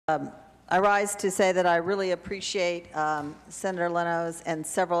I rise to say that I really appreciate Senator Leno's and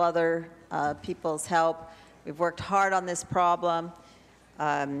several other people's help. We've worked hard on this problem.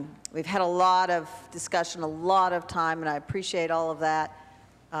 We've had a lot of discussion, a lot of time, and I appreciate all of that.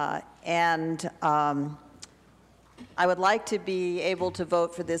 I would like to be able to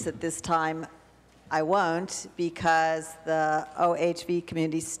vote for this at this time. I won't, because the OHV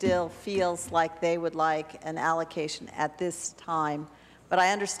community still feels like they would like an allocation at this time. But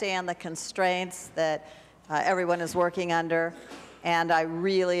I understand the constraints that everyone is working under, and I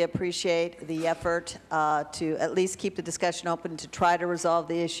really appreciate the effort to at least keep the discussion open, to try to resolve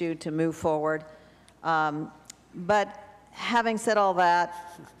the issue, to move forward. But having said all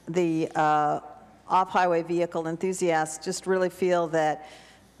that, the off-highway vehicle enthusiasts just really feel that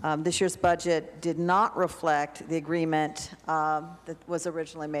this year's budget did not reflect the agreement that was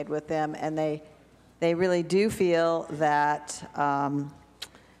originally made with them, and they really do feel that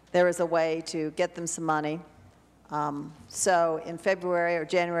there is a way to get them some money. So in February or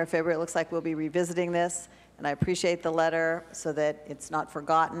January, February, it looks like we'll be revisiting this, and I appreciate the letter so that it's not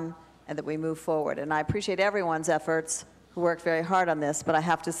forgotten and that we move forward. And I appreciate everyone's efforts who worked very hard on this, but I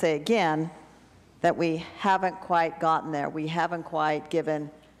have to say again that we haven't quite gotten there. We haven't quite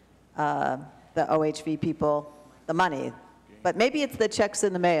given the OHV people the money. But maybe it's the checks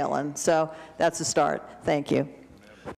in the mail, and so that's a start. Thank you.